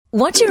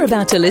What you're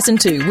about to listen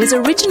to was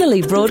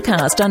originally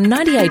broadcast on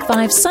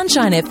 98.5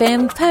 Sunshine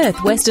FM,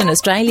 Perth, Western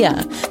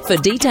Australia. For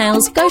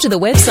details, go to the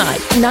website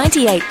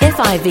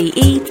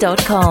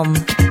 98five.com.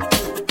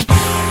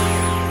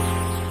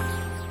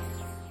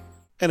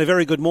 And a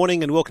very good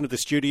morning and welcome to the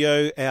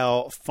studio,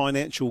 our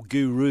financial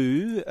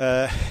guru,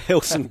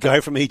 Elson Go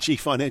from EG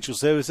Financial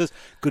Services.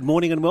 Good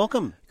morning and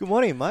welcome. Good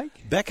morning,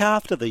 Mike. Back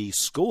after the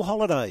school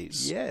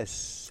holidays.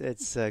 Yes,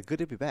 it's good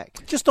to be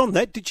back. Just on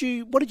that,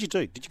 what did you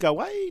do? Did you go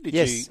away?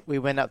 We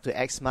went up to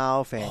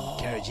Exmouth and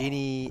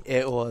Karajini.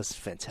 It was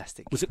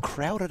fantastic. Was it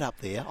crowded up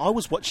there? I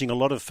was watching a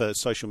lot of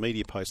social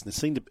media posts and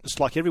it's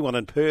like everyone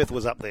in Perth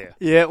was up there.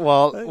 Yeah,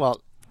 well,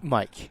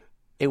 Mike,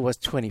 it was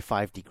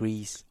 25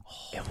 degrees.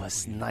 It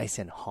was nice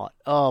and hot.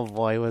 Oh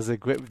boy, it was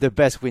the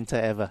best winter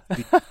ever.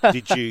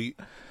 Did you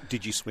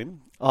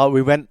swim?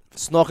 We went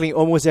snorkeling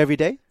almost every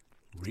day.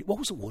 What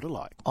was the water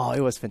like? Oh, it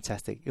was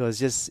fantastic. It was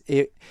just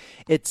it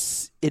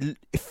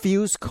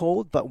feels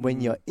cold, but when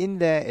you're in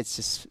there, it's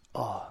just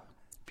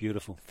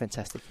beautiful,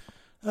 fantastic.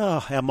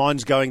 Oh, our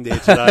mind's going there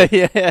today.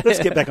 Yeah. Let's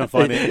get back on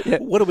finance. Yeah.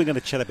 What are we going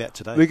to chat about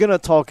today? We're going to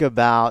talk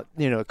about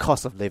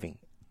cost of living.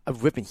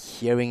 We've been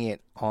hearing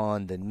it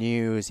on the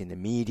news, in the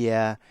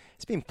media.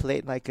 It's been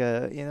played like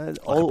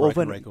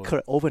over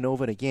and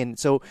over again.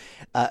 So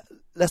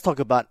let's talk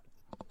about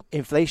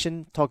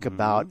inflation. Talk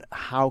about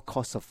how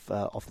cost of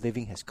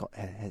living has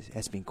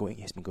been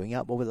going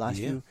up over the last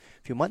few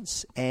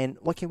months, and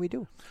what can we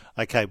do?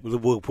 Okay,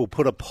 we'll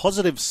put a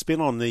positive spin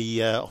on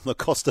the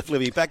cost of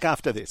living back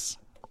after this.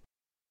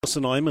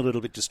 Listen, I'm a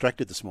little bit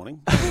distracted this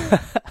morning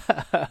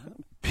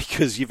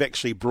because you've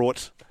actually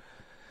brought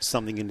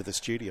something into the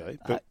studio,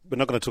 but we're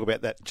not going to talk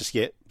about that just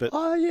yet. But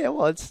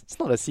it's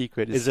not a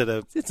secret. It's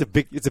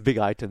a big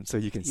item, so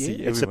you can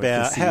see. It's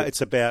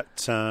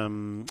about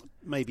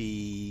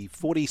maybe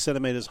 40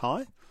 centimeters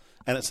high,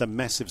 and it's a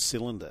massive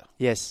cylinder.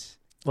 Yes,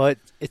 well,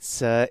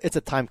 it's a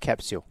time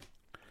capsule.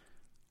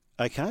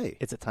 Okay,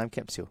 it's a time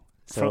capsule.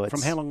 So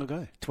from how long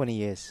ago? 20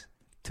 years,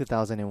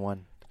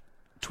 2001.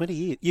 20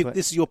 years.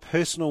 This is your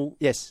personal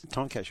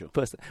time capsule.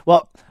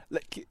 Well,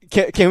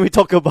 can we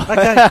talk about?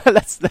 Okay,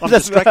 I'm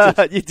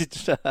distracted.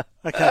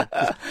 Okay.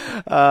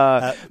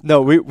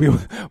 No, we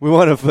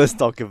want to first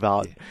talk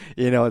about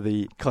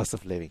the cost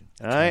of living.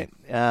 All right,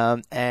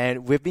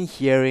 and we've been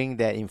hearing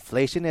that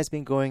inflation has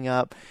been going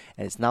up,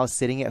 and it's now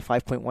sitting at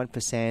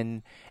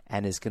 5.1%,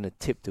 and it's going to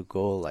tip to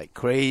go like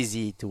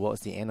crazy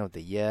towards the end of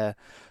the year.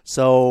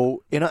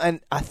 So and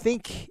I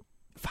think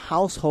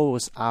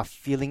households are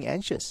feeling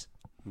anxious.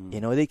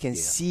 They can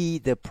see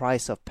the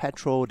price of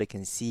petrol, they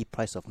can see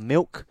price of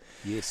milk,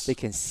 they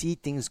can see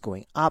things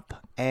going up,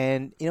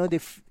 and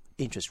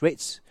interest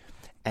rates,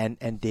 and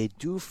they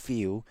do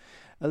feel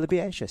a little bit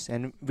anxious.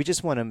 And we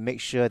just want to make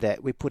sure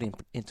that we put it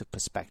into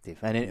perspective.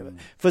 And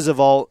first of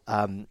all,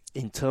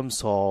 in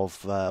terms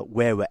of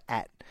where we're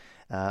at,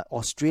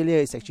 Australia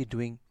is actually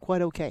doing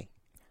quite okay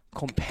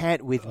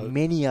compared with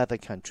many other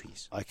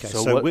countries. Okay,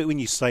 so when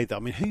you say that, I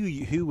mean,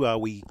 who are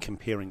we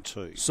comparing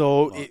to?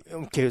 So,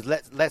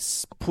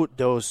 let's put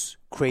those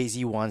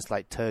crazy ones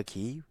like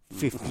Turkey,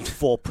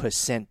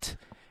 54%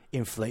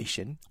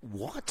 inflation.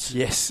 What?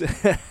 Yes.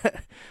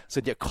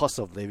 So their cost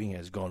of living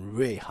has gone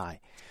really high.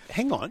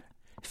 Hang on.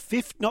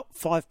 54%.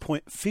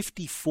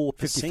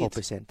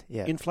 54%,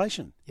 yeah.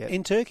 Inflation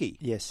in Turkey.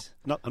 Yes.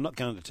 I'm not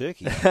going to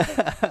Turkey.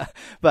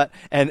 But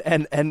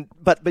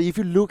if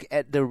you look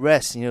at the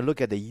rest,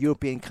 look at the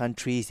European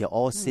countries, they're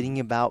all sitting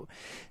about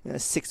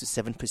 6 to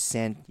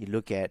 7%. You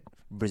look at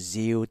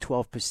Brazil,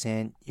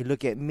 12%. You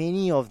look at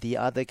many of the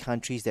other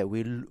countries that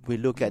we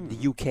look at,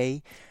 the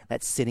UK,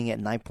 that's sitting at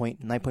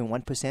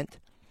 9.1%.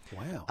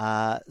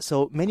 Wow.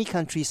 So many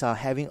countries are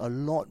having a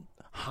lot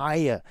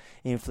higher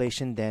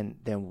inflation than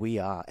we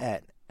are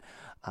at,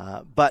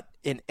 but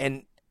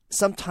and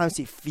sometimes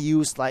it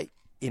feels like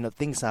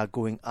things are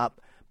going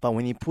up, but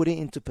when you put it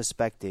into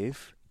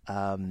perspective,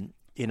 we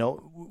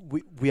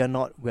are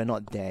not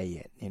there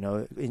yet.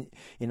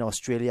 In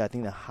Australia, I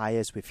think the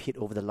highest we've hit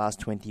over the last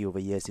 20 over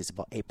years is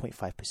about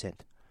 8.5%.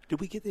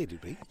 Did we get there?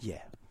 Did we?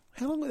 Yeah.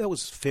 How long? That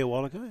was a fair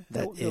while ago.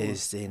 That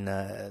is in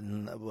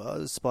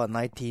it's about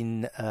late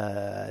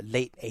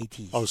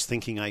 80s. I was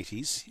thinking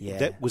 80s.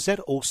 Yeah. Was that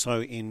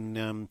also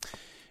in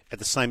at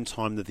the same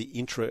time that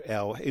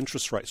our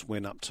interest rates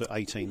went up to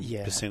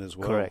 18% as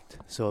well? Correct.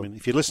 So I mean,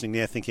 if you're listening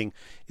now thinking,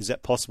 is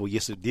that possible?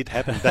 Yes, it did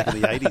happen back in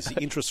the 80s. The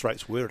interest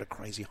rates were at a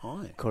crazy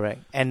high.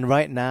 Correct. And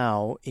right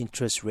now,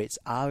 interest rates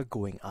are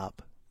going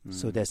up.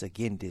 So there's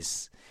again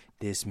this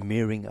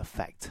mirroring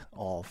effect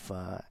of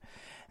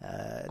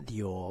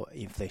your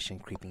inflation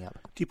creeping up.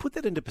 Do you put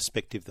that into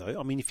perspective, though?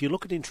 I mean, if you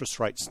look at interest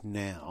rates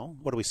now,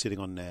 what are we sitting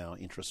on now,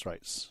 interest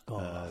rates?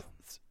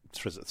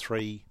 Is it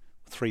 3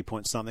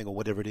 point something or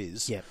whatever it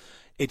is? Yeah.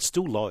 It's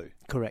still low.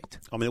 Correct.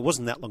 I mean, it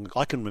wasn't that long ago.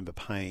 I can remember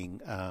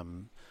paying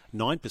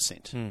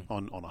 9%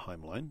 on a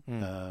home loan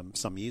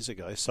some years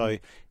ago. So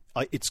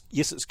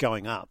it's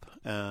going up,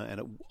 and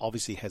it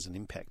obviously has an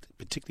impact,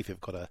 particularly if you've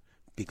got a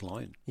big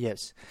loan.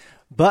 Yes,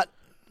 but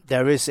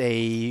there is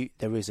a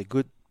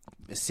good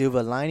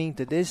silver lining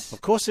to this.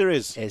 Of course there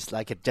is. It's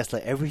just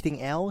like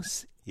everything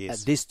else.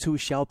 Yes. This too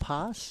shall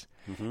pass.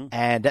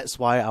 And that's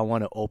why I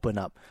want to open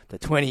up the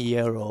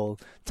 20-year-old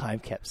time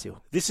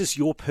capsule. This is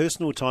your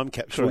personal time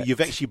capsule. Correct.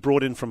 You've actually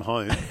brought in from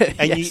home.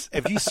 And Yes.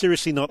 have you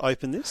seriously not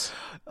opened this?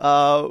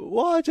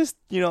 Well, I just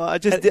did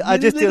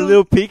a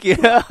little peek,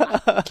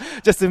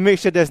 just to make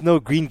sure there's no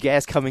green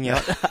gas coming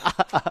out.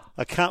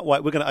 I can't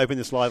wait. We're going to open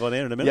this live on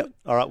air in a minute. Yep.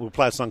 All right, we'll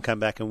play a song, come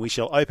back, and we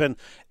shall open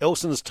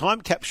Elson's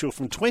time capsule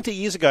from 20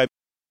 years ago.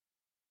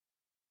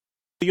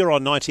 You're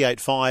on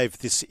 98.5.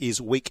 This is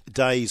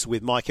Weekdays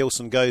with Mike.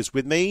 Elson goes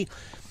with me.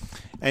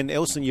 And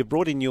Elson, you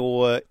brought in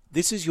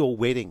this is your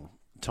wedding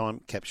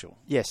time capsule.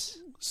 Yes,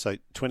 So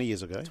 20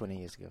 years ago. 20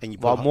 years ago. And you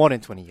more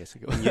than 20 years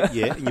ago. And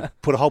you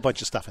put a whole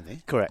bunch of stuff in there.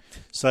 Correct.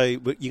 So you're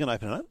going to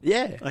open it up?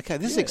 Yeah. Okay,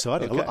 this is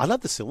exciting. Okay. I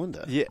love the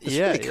cylinder. Yeah, It's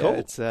really cool.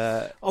 It's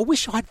I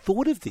wish I'd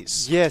thought of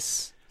this.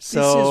 yes.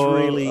 So This is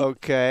really-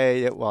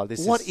 okay. Yeah, well,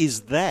 What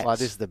is that? Well,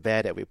 this is the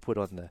bed that we put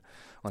on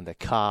the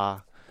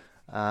car.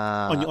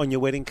 On your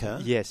wedding car?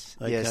 Yes,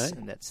 Okay. yes,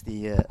 and that's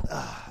the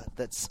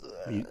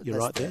You're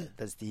right there.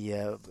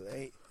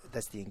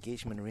 That's the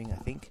engagement ring, I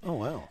think. Oh,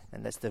 wow.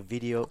 And that's the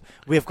video.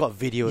 We've got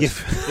videos,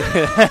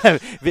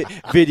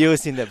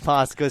 videos in the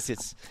past because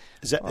it's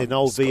Is that an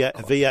old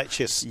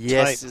VHS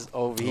yes, tape? it's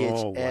all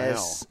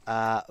VHS.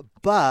 Oh,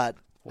 But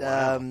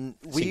Wow.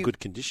 It's in good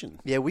condition.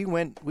 yeah, we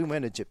went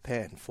to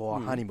Japan for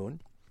our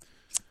honeymoon,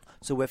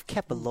 so we've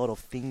kept a lot of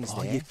things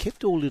Oh, there. you've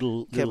kept all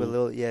little...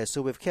 Yeah.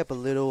 So we've kept a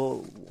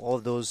little all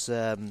those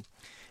and.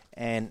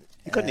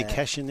 You got any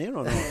cash in there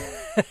or not?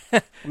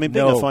 I mean,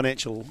 being No. a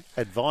financial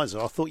advisor,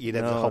 I thought you'd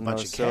have a whole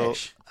bunch of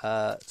cash.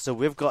 So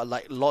we've got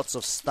like lots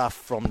of stuff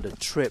from the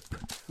trip,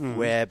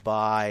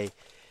 whereby,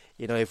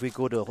 if we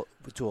go to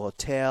a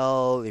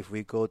hotel, if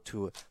we go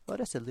to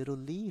that's a little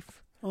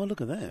leaf, Oh,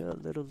 look at that. a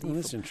little leaf. Oh,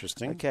 that's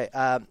interesting. Okay,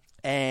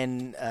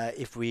 and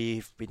if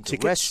we've been to a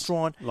Tickets?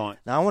 restaurant, Like,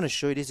 now I want to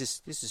show you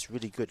this is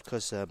really good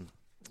because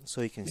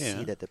so you can Yeah.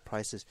 see that the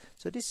prices.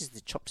 So this is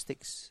the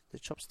chopsticks. The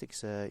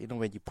chopsticks,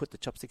 when you put the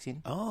chopsticks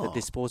in, the Oh.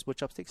 disposable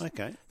chopsticks.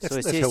 okay. So That's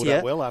it says held here,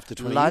 up well after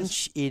 20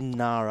 lunch in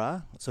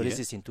Nara. So this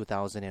Yeah. is in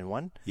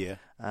 2001. years.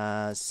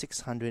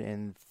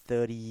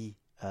 630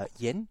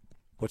 yen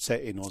What's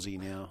that in Aussie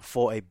now?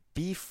 for a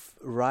beef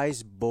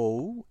rice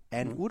bowl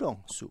and udon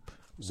soup.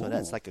 So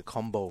that's Ooh. like a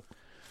combo.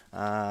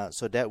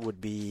 So that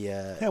would be.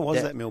 How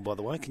was that meal, by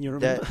the way? Can you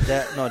remember?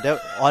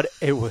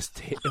 It was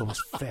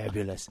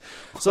fabulous.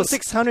 So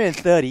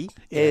 630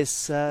 is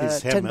Is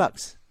how $10 much?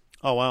 bucks,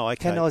 Oh, wow, okay.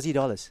 10 Aussie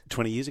dollars.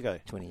 20 years ago.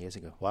 20 years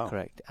ago. Wow.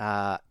 Correct.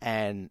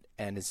 And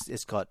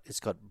it's got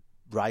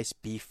rice,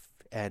 beef,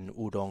 and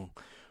udon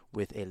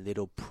with a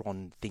little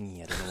prawn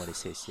thingy. I don't know what it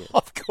says here.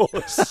 Of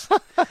course.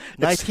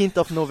 19th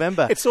of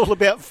November. It's all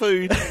about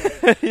food.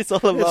 It's all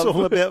about It's all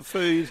food. about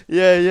food.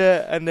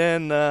 Yeah. And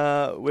then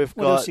we've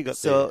What got else you got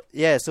so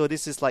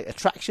this is like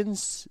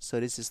attractions. So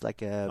this is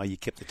like Oh, you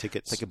kept the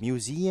tickets. like a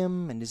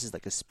museum, and this is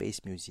like a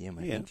space museum,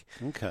 I yeah. think.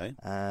 Okay.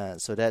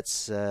 So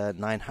that's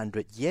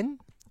 900 yen.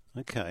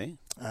 Okay.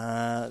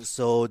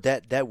 So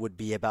that would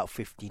be about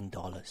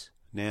 $15.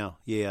 Now,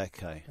 yeah,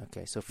 okay.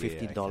 Okay, so Yeah,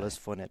 $15 okay.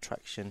 for an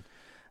attraction.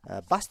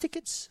 Bus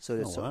tickets. So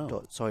that's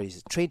wow.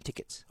 it's train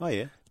tickets. Oh,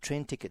 yeah.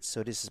 Train tickets.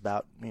 So this is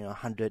about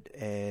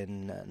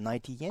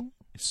 190 yen.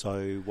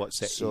 So what's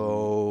that?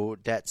 So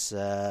that's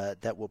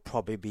that will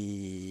probably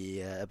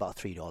be about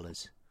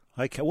 $3.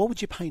 Okay. What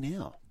would you pay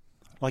now?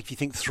 Like if you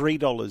think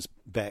 $3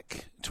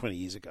 back 20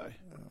 years ago.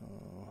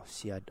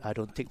 See, I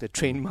don't take the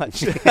train much,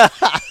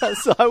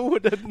 so I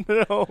wouldn't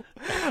know.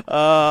 It's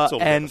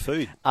all about the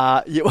food.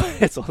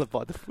 It's all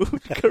about the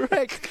food,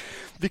 correct?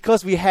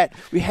 Because we had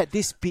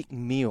this big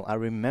meal. I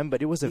remember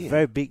it was a Yeah.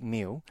 very big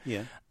meal.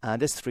 Yeah.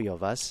 There's three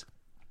of us.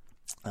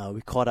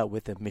 We caught up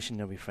with a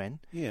missionary friend,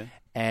 Yeah.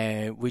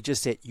 and we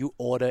just said, "You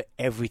order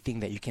everything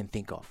that you can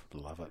think of."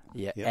 Love it.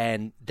 Yeah, Yep.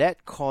 and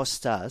that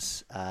cost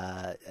us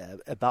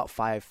about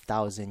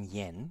 5,000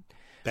 yen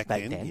Back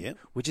back then, then, yeah.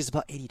 which is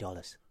about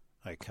 $80.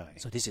 Okay.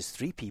 So this is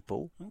three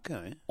people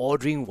Okay.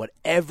 ordering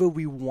whatever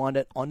we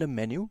wanted on the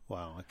menu,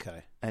 Wow.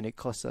 Okay. and it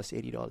cost us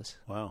 $80.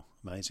 Wow.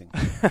 Amazing.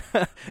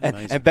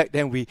 And back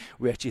then we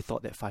actually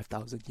thought that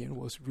 5,000 yen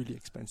was really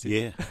expensive.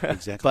 Yeah.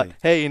 Exactly. But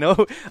hey,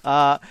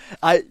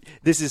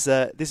 this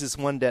is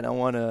one that I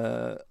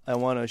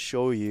wanna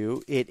show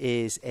you. It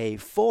is a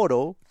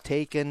photo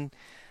taken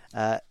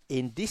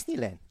in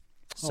Disneyland.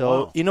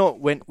 So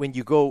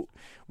wow.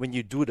 when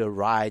you do the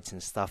rides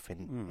and stuff,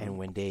 and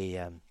when they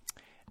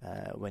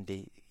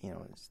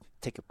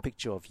take a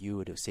picture of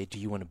you, they'll say, "Do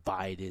you want to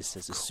buy this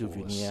as a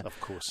souvenir?" Of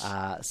course.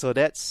 So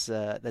that's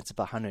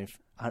about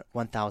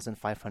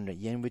 1,500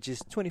 yen, which is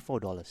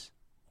 $24.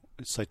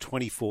 So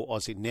 24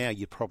 Aussie. Now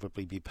you'd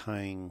probably be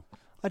paying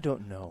I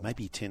don't know.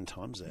 maybe 10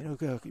 times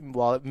that.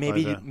 Well,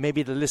 maybe Over.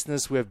 maybe the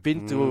listeners who have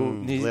been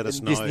to let us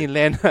know.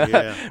 Disneyland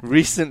Yeah.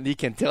 recently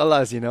can tell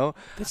us.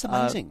 That's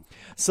amazing.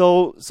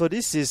 So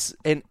this is,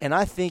 and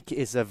I think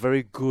it's a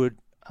very good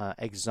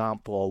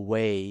example or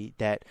way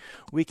that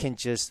we can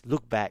just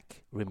look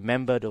back,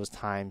 remember those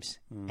times,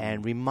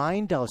 and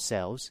remind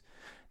ourselves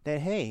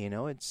that, hey,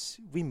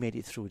 we made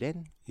it through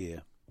then. Yeah.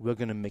 We're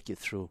going to make it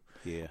through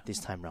this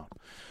time round.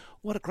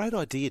 What a great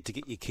idea to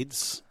get your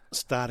kids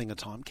starting a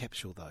time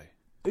capsule, though.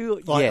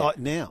 Yeah.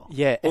 Now.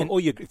 Yeah. Or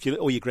your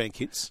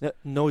grandkids.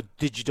 No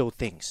digital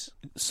things.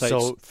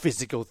 So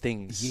physical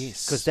things.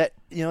 Yes. Because that,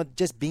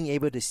 just being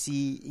able to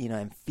see,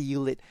 and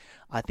feel it,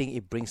 I think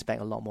it brings back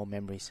a lot more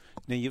memories.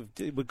 Now,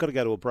 we've got to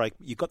go to a break.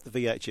 You've got the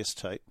VHS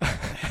tape.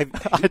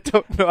 I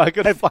don't know.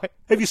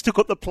 Have you still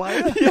got the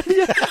player?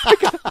 Yeah.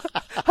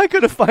 I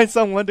got to find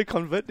someone to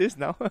convert this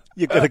now.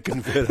 You've got to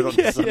convert it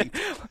onto something.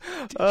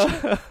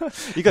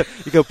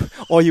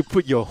 You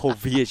put your whole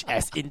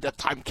VHS in the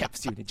time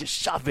capsule and just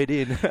shove it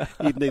in.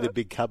 You'd need a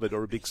big cupboard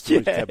or a big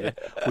storage cabinet.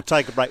 We'll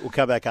take a break. We'll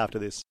come back after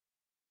this.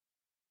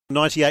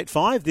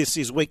 98.5. This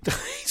is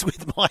Weekdays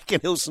with Mike,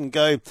 and Elson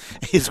Go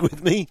is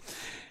with me.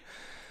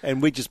 And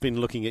we've just been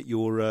looking at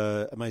your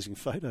amazing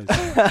photos.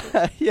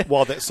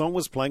 While that song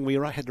was playing, we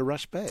had to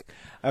rush back.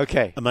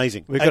 Okay.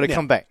 Amazing. We've got to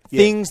come back. Yeah.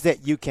 Things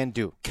that you can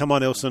do. Come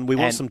on, Elson. We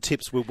want some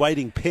tips. We're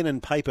waiting pen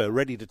and paper,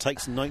 ready to take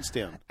some notes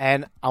down.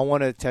 And I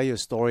want to tell you a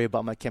story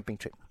about my camping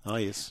trip. Oh,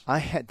 yes. I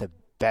had the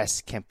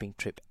best camping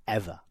trip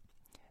ever.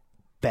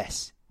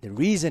 Best. The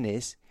reason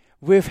is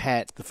we've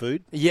had... The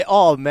food? Yeah.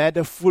 Oh, man.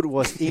 The food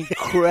was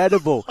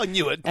incredible. I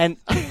knew it. And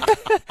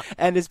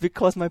it's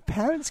because my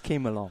parents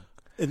came along.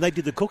 And they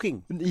did the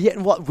cooking. Yeah,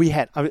 what we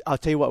had, I'll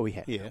tell you what we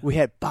had. Yeah. We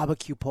had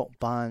barbecue pork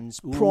buns,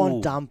 prawn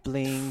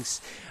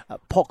dumplings,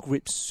 pork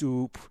rib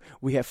soup.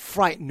 We had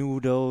fried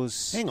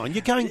noodles. Hang on,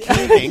 you're going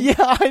camping? Yeah,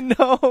 I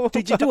know.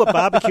 Did you do a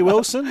barbecue,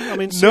 Elson? I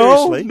mean,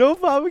 seriously? No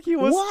barbecue.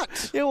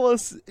 What? It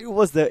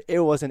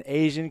was an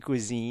Asian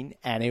cuisine,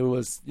 and it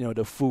was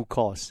the full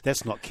course.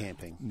 That's not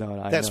camping. No,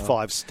 that's know.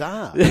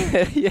 5-star.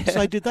 Yeah.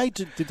 So did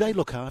they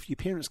look after your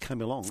parents?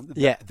 Came along?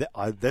 Yeah,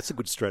 that's a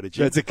good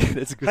strategy. That's a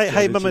good strategy.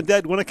 Hey, Mum and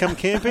Dad, want to come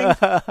camping?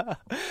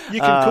 You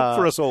can cook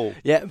for us all.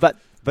 Yeah, but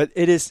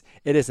it is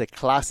a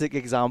classic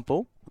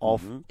example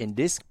of in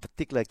this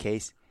particular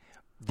case,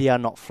 they are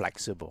not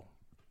flexible.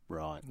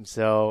 Right.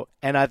 So,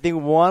 and I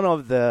think one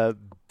of the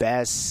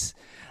best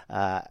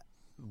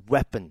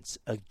weapons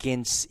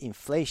against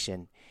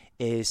inflation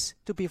is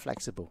to be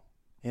flexible.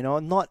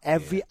 Not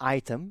every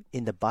item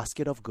in the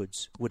basket of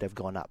goods would have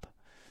gone up.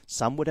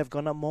 Some would have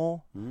gone up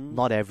more,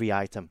 not every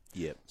item.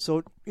 Yep.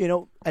 So,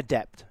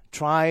 adapt.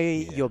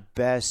 Try your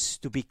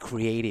best to be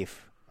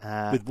creative.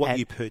 With what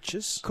you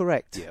purchase?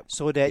 Correct. Yep.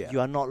 So that you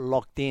are not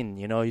locked in.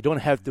 You don't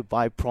have to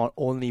buy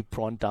only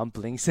prawn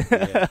dumplings.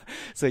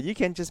 So you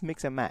can just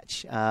mix and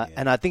match.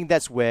 And I think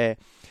that's where,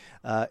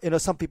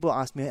 some people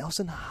ask me,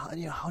 Elson,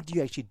 how do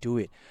you actually do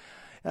it?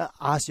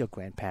 Ask your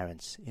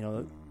grandparents.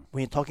 When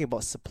you're talking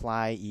about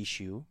supply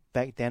issue,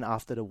 back then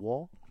after the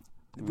war,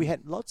 we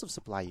had lots of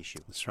supply issue.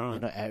 That's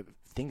right.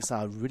 Things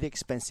are really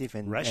expensive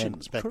and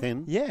rations back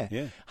then.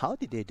 Yeah. How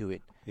did they do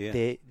it?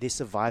 Yeah. They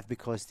survived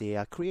because they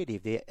are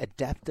creative. They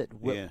adapted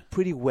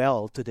pretty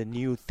well to the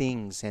new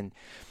things, and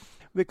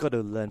we've got to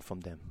learn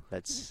from them.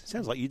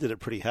 Sounds like you did it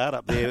pretty hard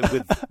up there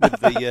with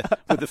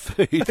the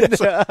food.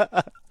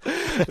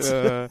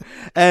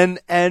 And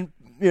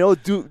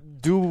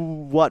do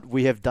what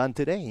we have done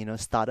today.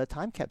 Start a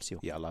time capsule.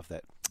 Yeah, I love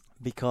that.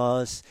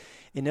 Because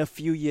in a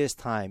few years'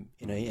 time,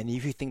 and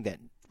if you think that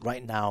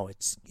right now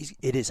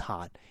it is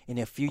hard, in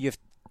a few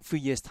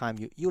years' time,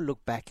 you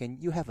look back and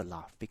you have a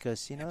laugh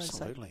because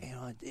Absolutely.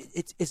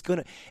 it's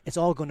like, it's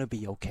all gonna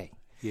be okay.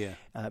 Yeah.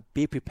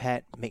 Be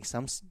prepared. Make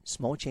some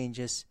small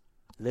changes,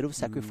 little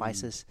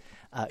sacrifices.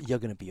 You're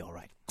gonna be all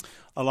right.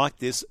 I like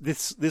this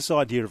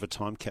idea of a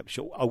time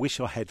capsule. I wish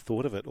I had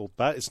thought of it,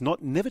 but it's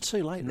never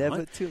too late.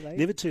 Never too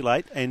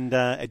late. And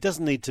it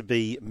doesn't need to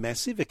be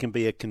massive. It can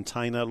be a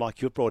container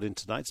like you've brought in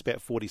today. It's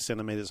about 40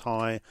 centimetres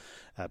high,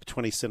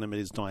 20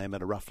 centimetres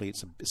diameter roughly.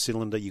 It's a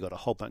cylinder. You've got a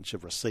whole bunch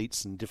of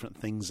receipts and different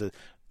things,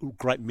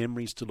 great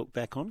memories to look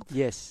back on.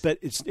 Yes. But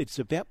it's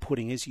about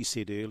putting, as you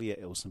said earlier,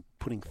 Elson,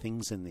 putting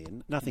things in there.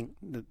 Nothing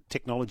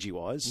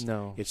technology-wise.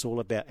 No. It's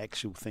all about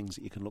actual things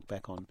that you can look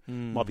back on.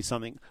 Might be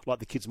something like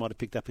the kids might have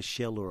picked up a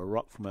shell or a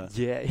rock from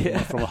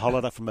from a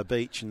holiday from a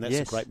beach, and that's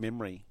a great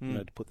memory.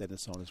 To put that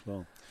aside as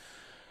well.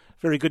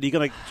 Very good. You're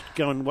going to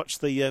go and watch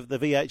the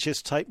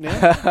VHS tape now.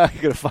 I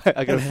gotta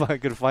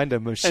find a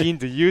machine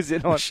to use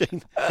it on.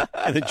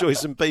 And enjoy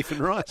some beef and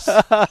rice.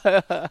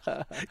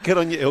 Good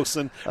on you,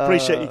 Elson.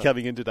 Appreciate you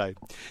coming in today.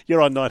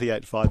 You're on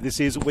 98.5.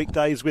 This is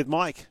Weekdays with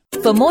Mike.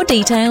 For more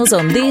details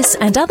on this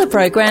and other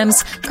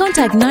programs,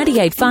 contact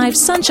 98.5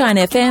 Sunshine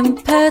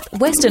FM, Perth,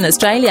 Western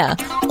Australia,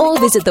 or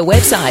visit the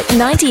website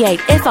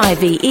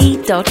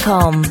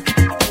 98five.com.